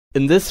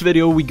In this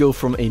video we go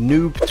from a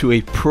noob to a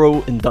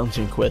pro in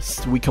Dungeon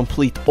Quest. We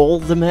complete all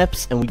the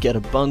maps and we get a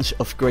bunch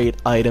of great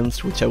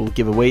items which I will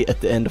give away at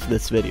the end of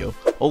this video.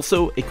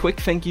 Also, a quick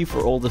thank you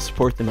for all the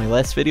support in my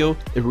last video,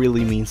 it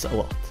really means a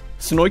lot.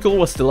 Snoikle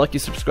was the lucky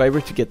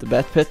subscriber to get the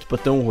bat pet,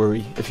 but don't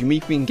worry, if you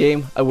meet me in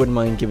game, I wouldn't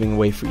mind giving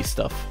away free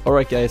stuff.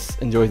 Alright guys,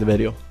 enjoy the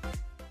video.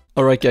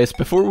 Alright guys,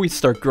 before we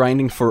start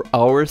grinding for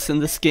hours in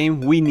this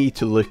game, we need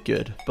to look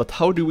good. But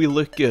how do we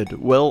look good?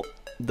 Well,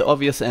 the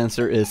obvious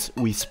answer is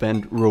we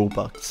spend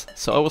Robux.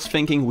 So I was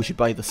thinking we should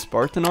buy the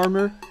Spartan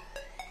armor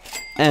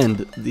and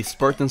the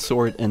Spartan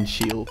sword and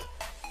shield.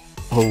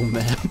 Oh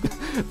man,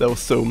 that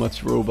was so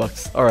much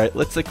Robux. Alright,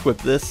 let's equip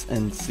this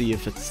and see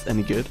if it's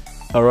any good.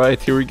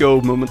 Alright, here we go,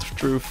 moment of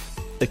truth.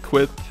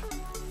 Equip.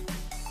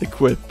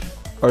 Equip.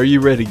 Are you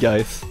ready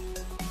guys?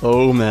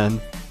 Oh man.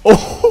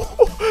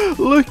 Oh,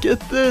 look at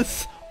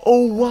this!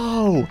 Oh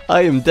wow!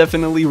 I am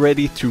definitely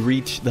ready to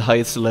reach the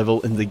highest level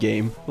in the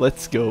game.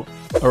 Let's go.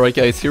 Alright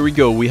guys, here we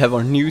go. We have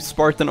our new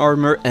Spartan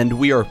armor and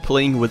we are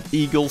playing with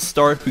Eagle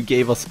Star, who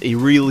gave us a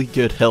really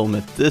good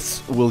helmet.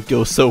 This will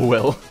go so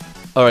well.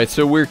 Alright,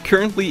 so we're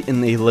currently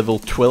in a level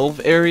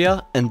 12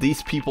 area and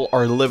these people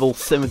are level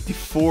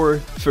 74,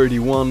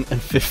 31 and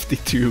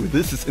 52.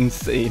 This is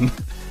insane.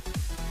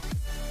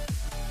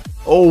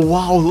 Oh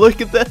wow,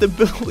 look at that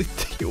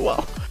ability,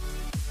 wow.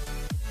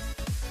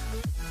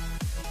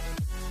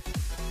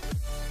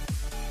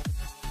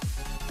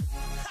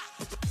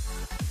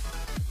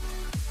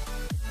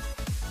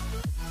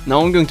 Now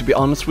I'm going to be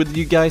honest with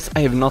you guys, I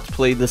have not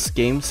played this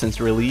game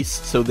since release,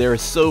 so there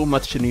is so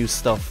much new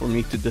stuff for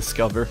me to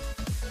discover.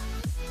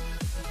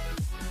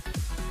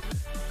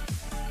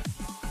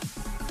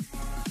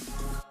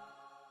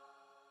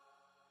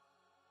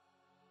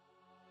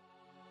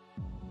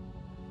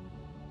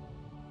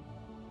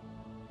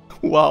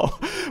 Wow,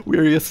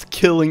 we're just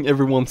killing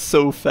everyone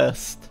so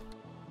fast.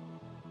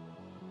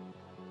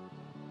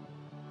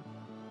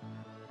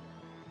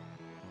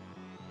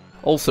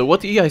 Also, what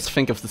do you guys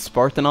think of the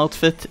Spartan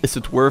outfit? Is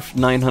it worth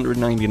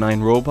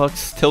 999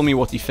 Robux? Tell me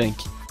what you think.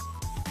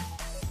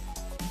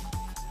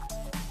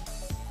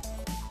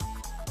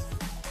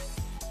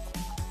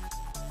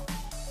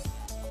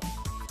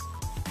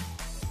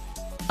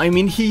 I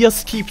mean, he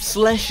just keeps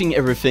slashing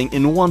everything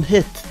in one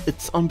hit.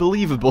 It's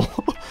unbelievable.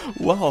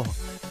 Wow.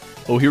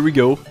 Oh, here we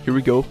go, here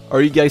we go.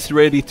 Are you guys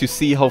ready to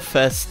see how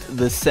fast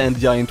the sand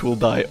giant will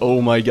die?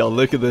 Oh my god,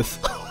 look at this.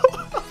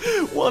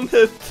 One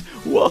hit,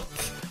 what?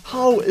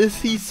 How is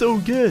he so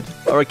good?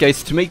 Alright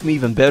guys, to make me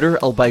even better,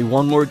 I'll buy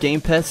one more game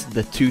pass,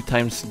 the 2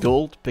 times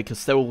gold,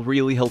 because that will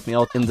really help me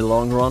out in the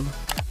long run.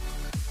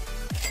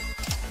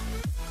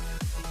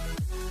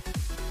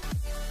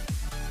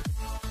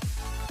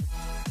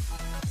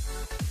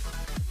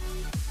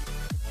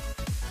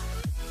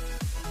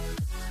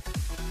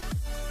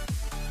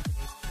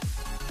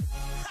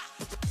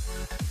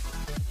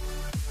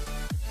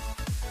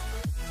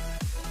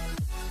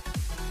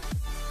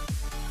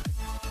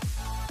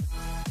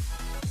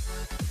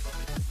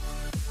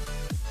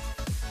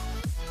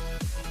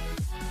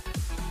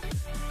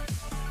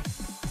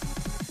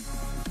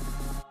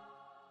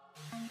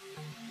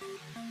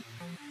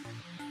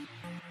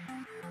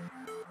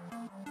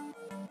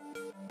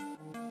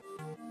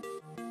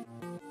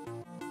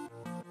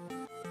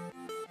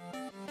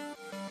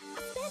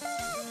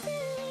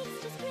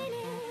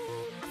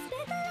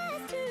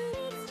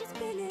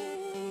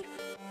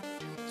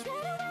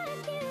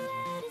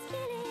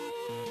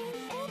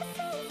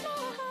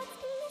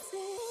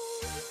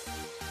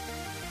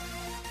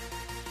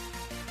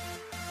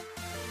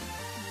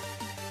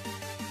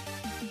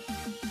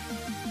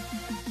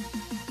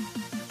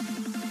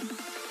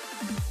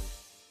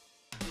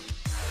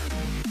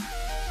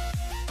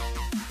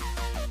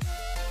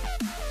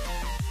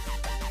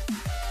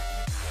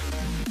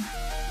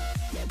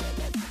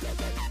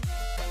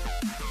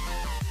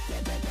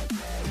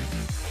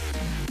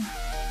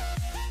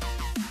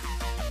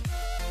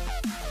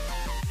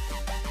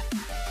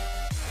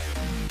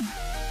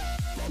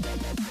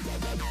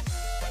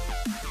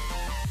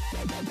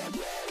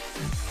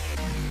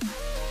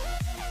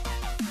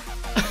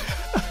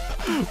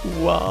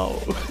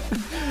 Wow.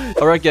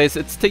 Alright guys,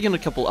 it's taken a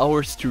couple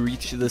hours to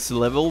reach this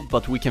level,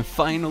 but we can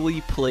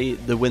finally play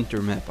the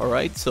winter map,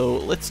 alright? So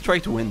let's try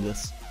to win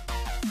this.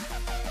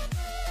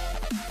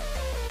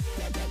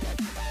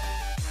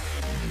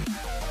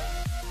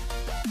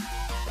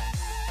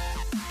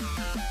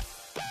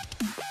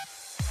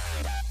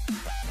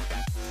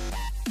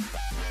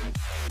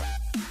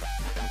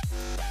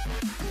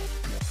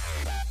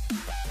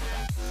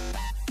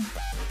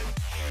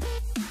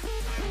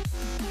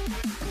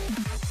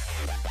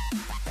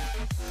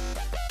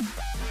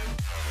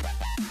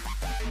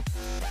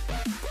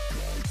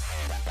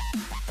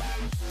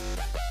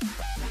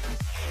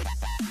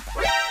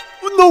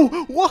 No!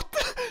 What?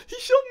 He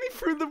shot me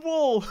through the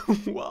wall!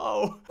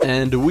 Wow!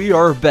 And we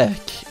are back,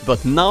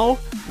 but now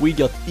we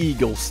got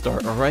Eagle Star,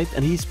 alright?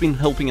 And he's been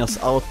helping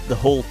us out the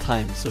whole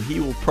time, so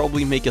he will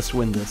probably make us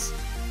win this.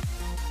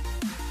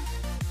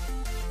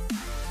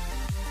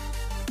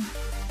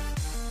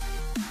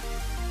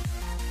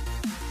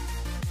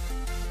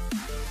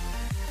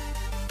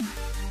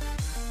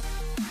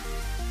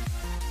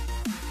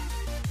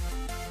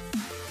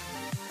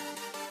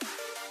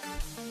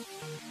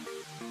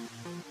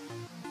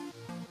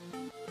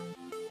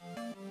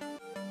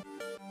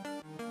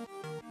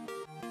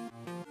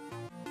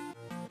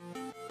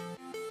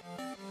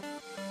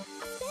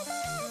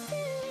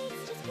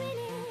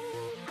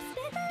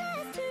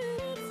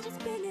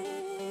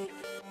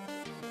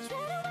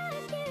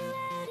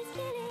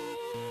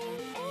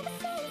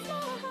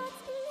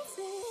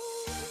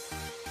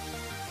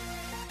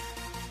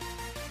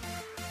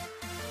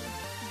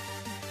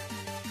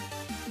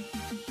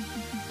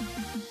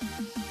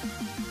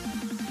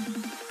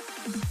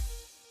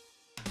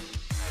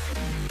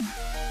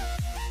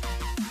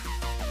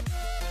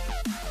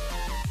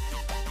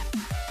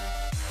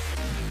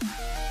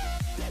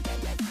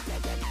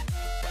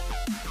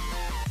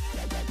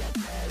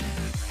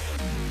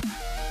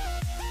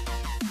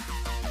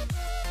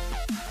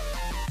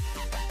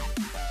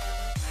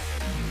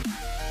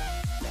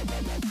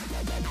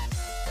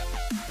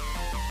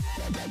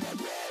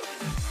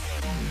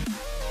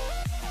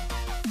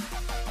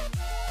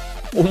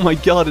 Oh my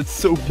god, it's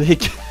so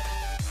big.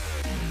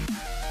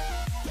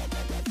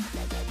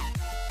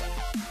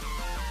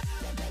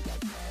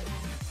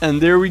 And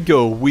there we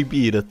go, we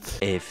beat it.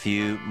 A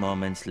few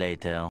moments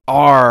later.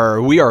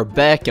 We are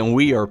back and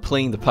we are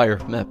playing the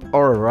pirate map.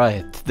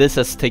 Alright, this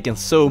has taken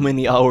so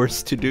many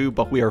hours to do,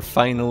 but we are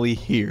finally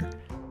here.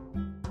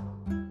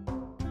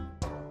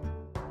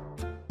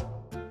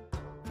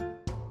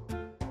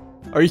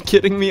 Are you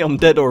kidding me? I'm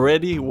dead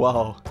already?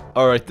 Wow.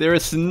 Alright, there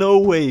is no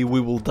way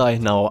we will die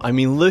now. I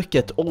mean, look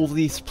at all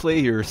these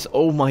players.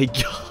 Oh my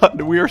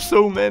god, we are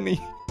so many.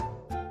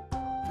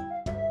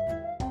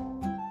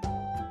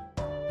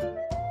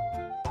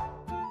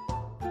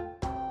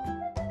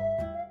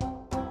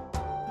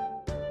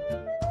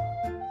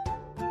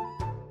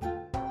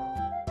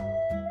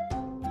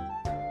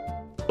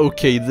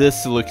 Okay,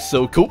 this looks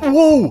so cool.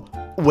 Whoa!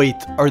 Wait,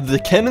 are the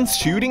cannons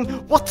shooting?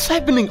 What's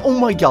happening? Oh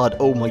my god,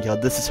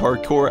 this is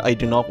hardcore. I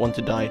do not want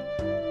to die.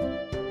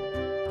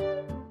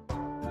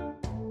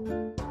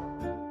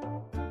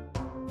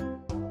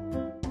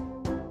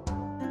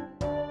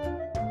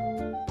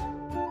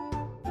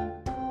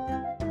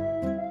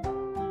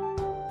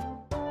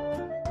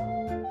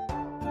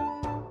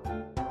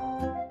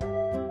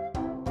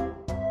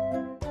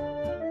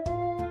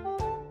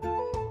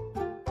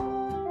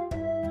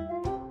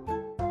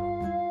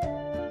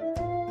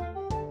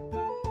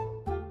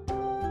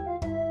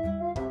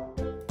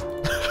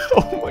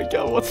 Oh my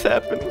god, what's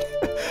happening?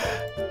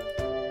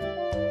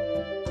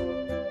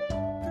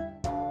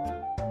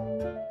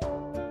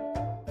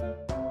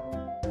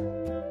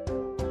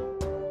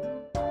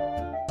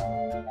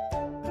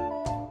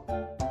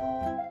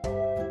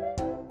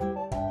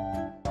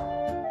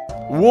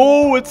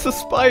 Whoa, it's a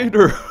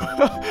spider!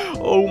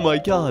 Oh my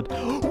god.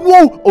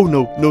 Whoa! Oh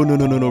no,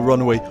 no,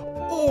 run away.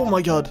 Oh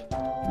my god.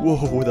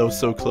 Whoa, that was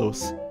so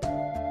close.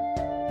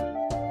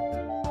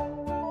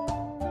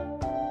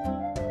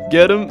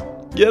 Get him!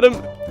 Get him!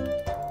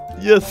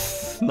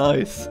 Yes!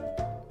 Nice!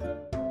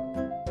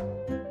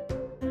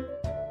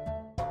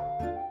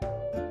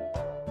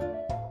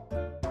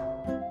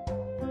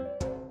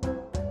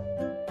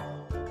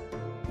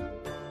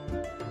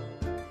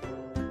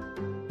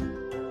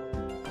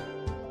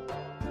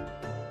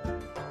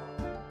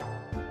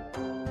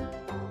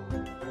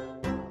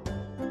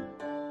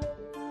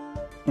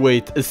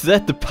 Wait, is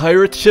that the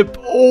pirate ship?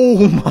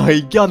 Oh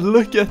my god,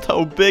 look at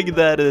how big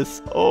that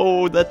is!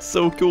 Oh, that's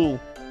so cool!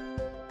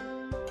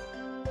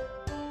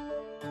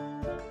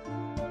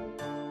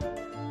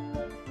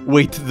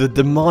 Wait, the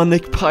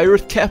demonic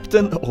pirate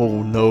captain?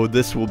 Oh no,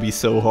 this will be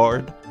so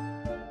hard.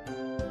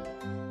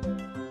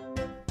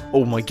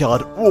 Oh my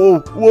god. Whoa,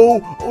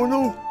 whoa, oh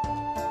no.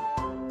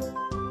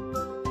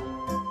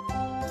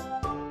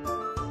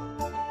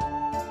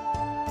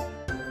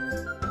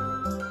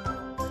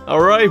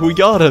 Alright, we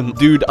got him.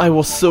 Dude, I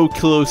was so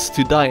close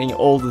to dying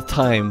all the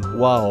time.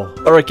 Wow.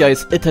 Alright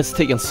guys, it has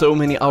taken so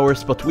many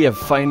hours, but we have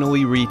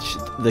finally reached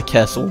the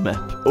castle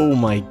map. Oh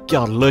my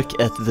god, look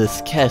at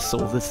this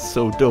castle. This is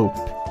so dope.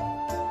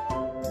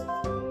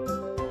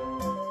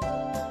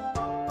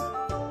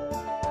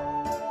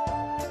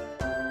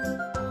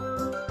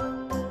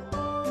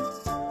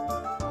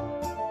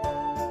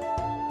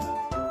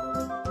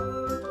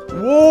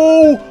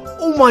 Whoa!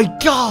 Oh my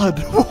god!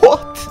 What?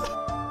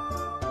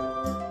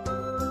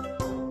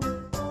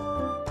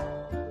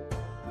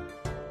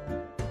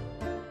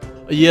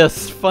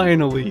 Yes,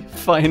 finally!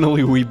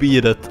 Finally we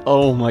beat it!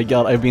 Oh my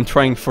god, I've been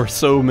trying for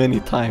so many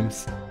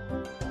times.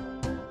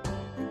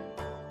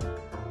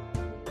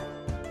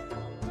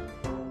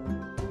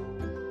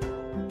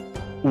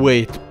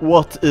 Wait,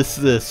 what is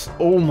this?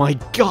 Oh my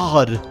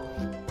god!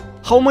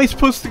 How am I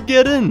supposed to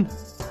get in?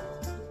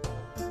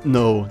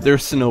 No,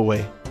 there's no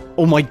way.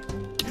 Oh my...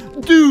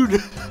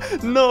 Dude!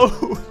 No!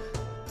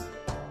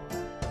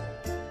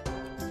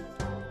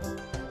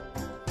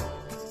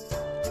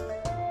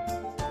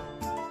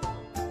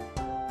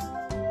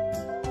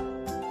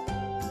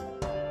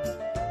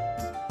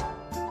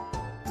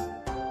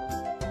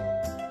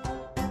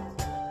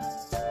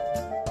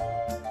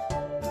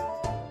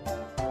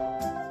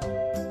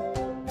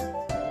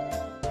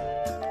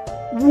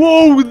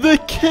 Whoa, the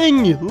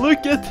king!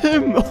 Look at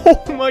him!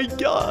 Oh my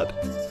god!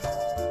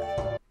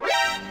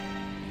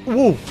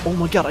 Whoa! Oh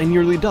my god, I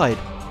nearly died.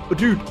 Oh,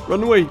 dude,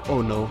 run away!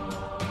 Oh no.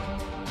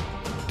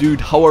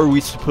 Dude, how are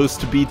we supposed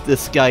to beat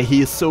this guy?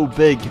 He is so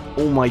big.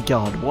 Oh my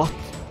god, what?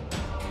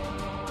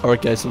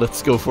 Alright guys,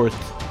 let's go for it.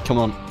 Come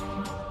on.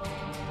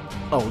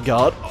 Oh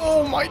god.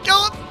 Oh my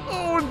god!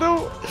 Oh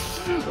no!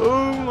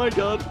 Oh my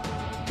god.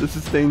 This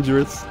is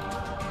dangerous.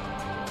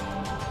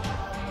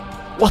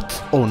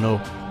 What? Oh no.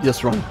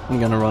 Just run. I'm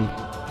gonna run.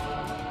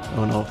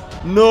 Oh no.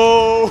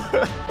 No!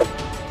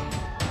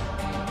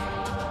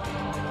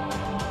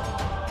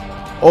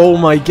 Oh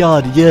my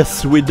god,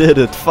 yes, we did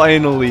it,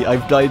 finally!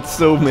 I've died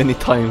so many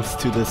times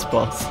to this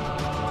boss.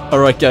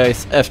 Alright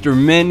guys, after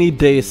many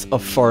days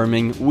of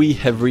farming, we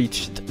have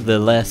reached the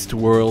last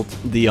world,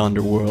 the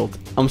underworld.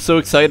 I'm so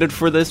excited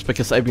for this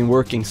because I've been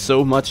working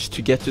so much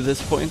to get to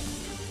this point.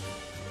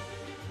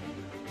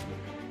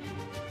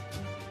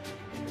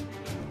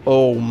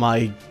 Oh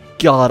my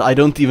god, I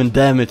don't even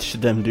damage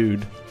them,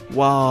 dude.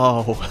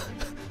 Wow.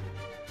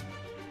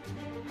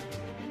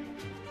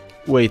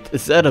 Wait,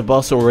 is that a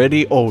boss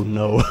already? Oh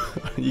no.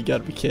 You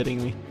gotta be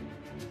kidding me.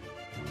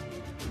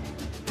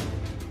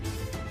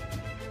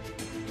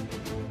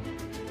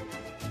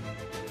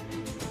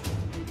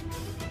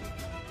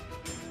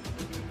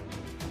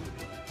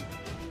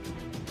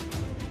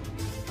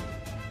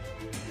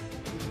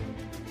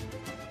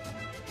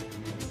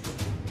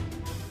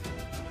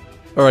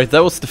 Alright,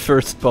 that was the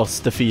first boss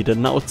defeated,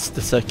 now it's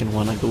the second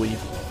one, I believe.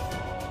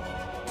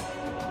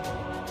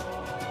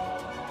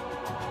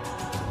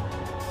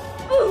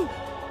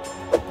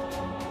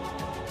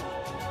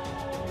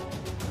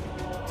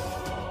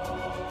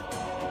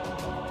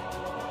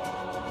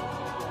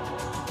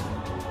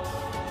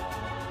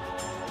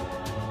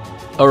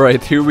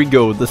 Alright, here we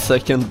go, the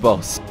second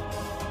boss.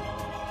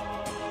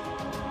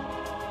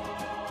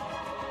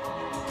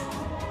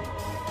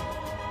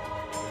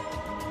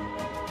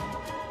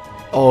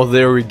 Oh,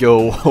 there we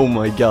go. Oh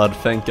my god,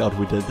 thank god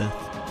we did that.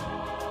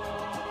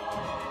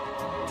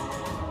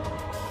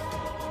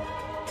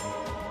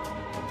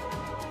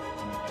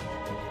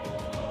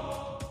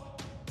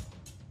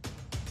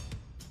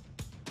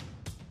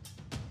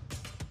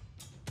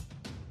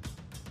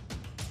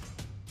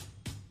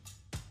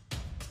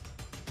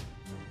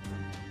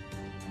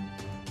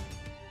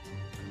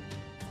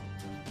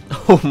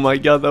 Oh my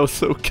god, that was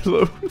so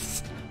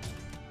close.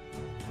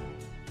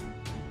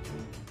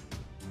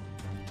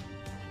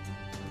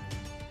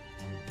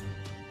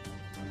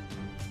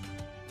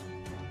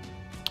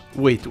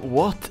 Wait,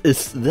 what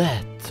is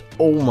that?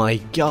 Oh my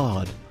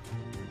god.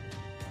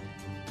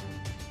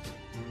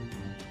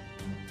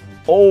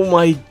 Oh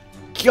my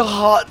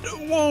god,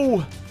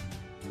 whoa!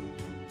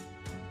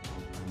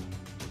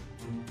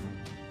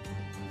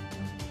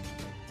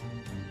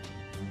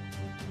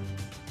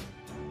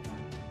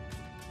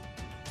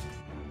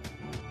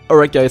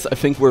 Alright guys, I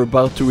think we're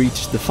about to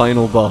reach the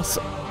final boss.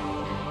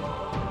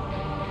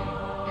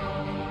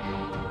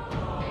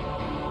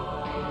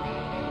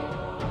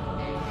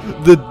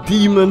 The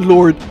Demon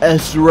Lord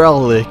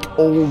Ezrealic,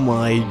 oh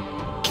my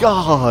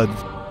god!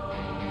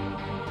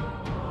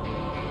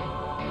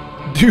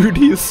 Dude,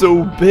 he is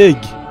so big!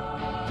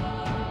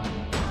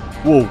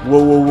 Whoa,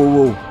 whoa, whoa, whoa,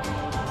 whoa.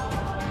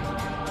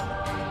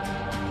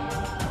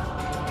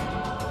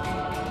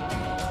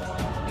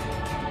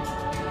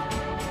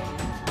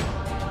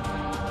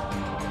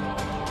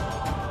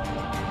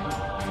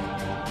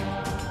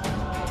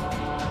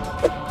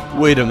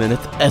 Wait a minute,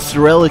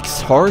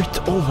 Ezrealic's heart?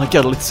 Oh my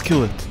god, let's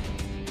kill it.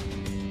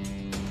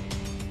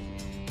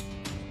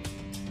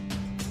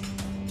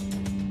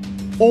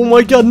 Oh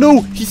my god,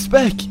 no! He's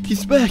back!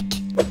 He's back!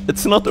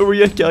 It's not over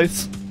yet,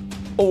 guys.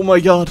 Oh my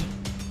god.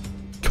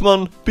 Come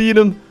on, beat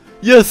him.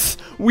 Yes!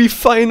 We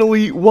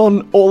finally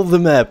won all the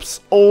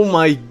maps. Oh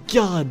my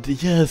god,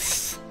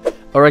 yes!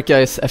 Alright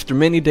guys, after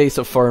many days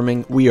of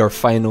farming, we are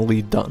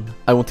finally done.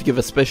 I want to give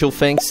a special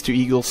thanks to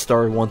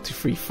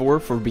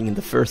EagleStar1234 for being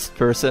the first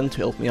person to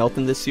help me out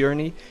in this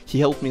journey. He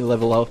helped me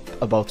level up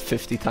about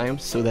 50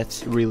 times, so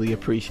that's really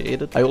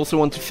appreciated. I also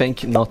want to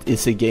thank Not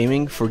Easy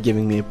Gaming for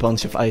giving me a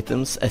bunch of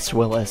items, as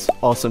well as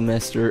Awesome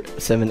Master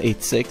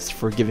 786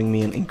 for giving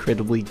me an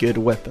incredibly good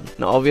weapon.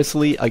 Now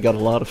obviously, I got a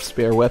lot of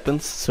spare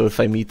weapons, so if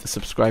I meet a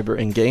subscriber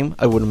in game,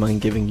 I wouldn't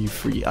mind giving you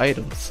free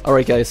items.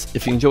 Alright guys,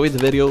 if you enjoyed the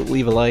video,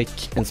 leave a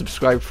like and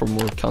subscribe for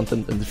more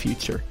content in the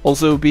future.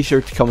 Also, be sure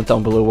to comment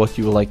down below what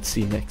you would like to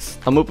see next.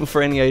 I'm open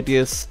for any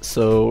ideas,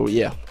 so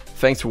yeah,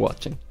 thanks for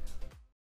watching.